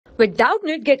With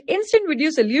Doubtnut, get instant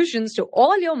video solutions to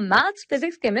all your maths,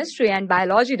 physics, chemistry, and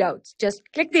biology doubts. Just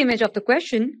click the image of the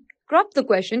question, crop the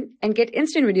question, and get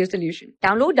instant video solution.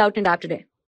 Download Doubtnut app today.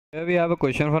 Here we have a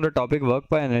question from the topic work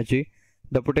by energy.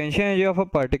 The potential energy of a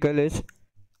particle is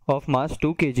of mass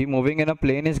 2 kg moving in a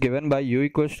plane is given by u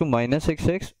equals to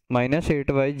 -6x minus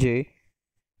 8yj.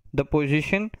 The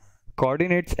position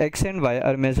coordinates x and y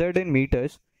are measured in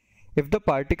meters. If the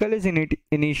particle is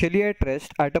initially at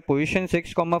rest at a position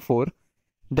 6, 4,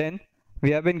 then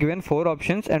we have been given 4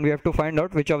 options and we have to find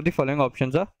out which of the following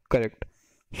options are correct.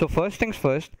 So first things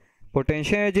first,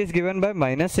 potential energy is given by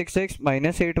 -6x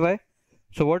minus 8y.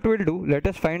 So what we'll do, let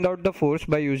us find out the force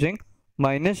by using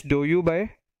minus dou u by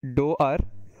dou r.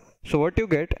 So what you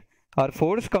get, our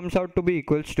force comes out to be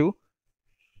equals to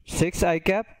 6i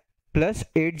cap plus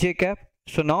 8j cap.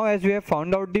 So now as we have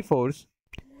found out the force,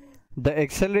 the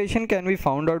acceleration can be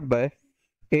found out by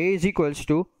A is equals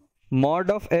to mod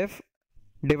of F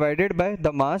divided by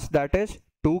the mass, that is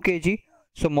 2 kg.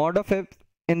 So mod of F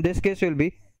in this case will be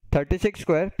 36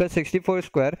 square plus 64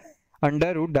 square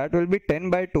under root, that will be 10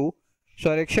 by 2.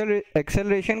 So our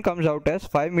acceleration comes out as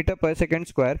 5 meter per second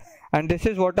square, and this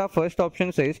is what our first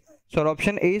option says. So our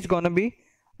option A is gonna be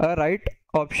a right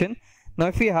option. Now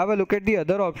if we have a look at the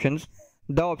other options,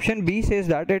 the option B says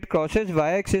that it crosses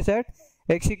y-axis at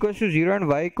x equals to 0 and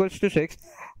y equals to 6.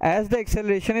 As the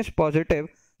acceleration is positive,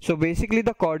 so basically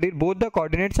both the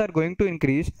coordinates are going to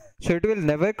increase, so it will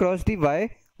never cross the y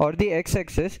or the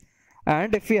x-axis.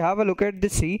 And if we have a look at the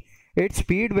C, its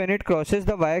speed when it crosses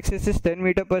the y-axis is 10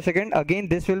 meter per second. Again,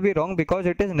 this will be wrong because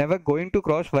it is never going to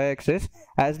cross y-axis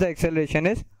as the acceleration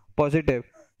is positive.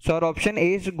 So our option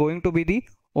A is going to be the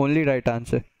only right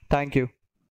answer. Thank you.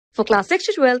 For class 6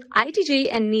 to 12, IIT JEE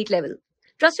and NEET level.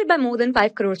 Trusted by more than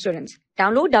 5 crore students.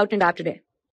 Download Doubtnut app today.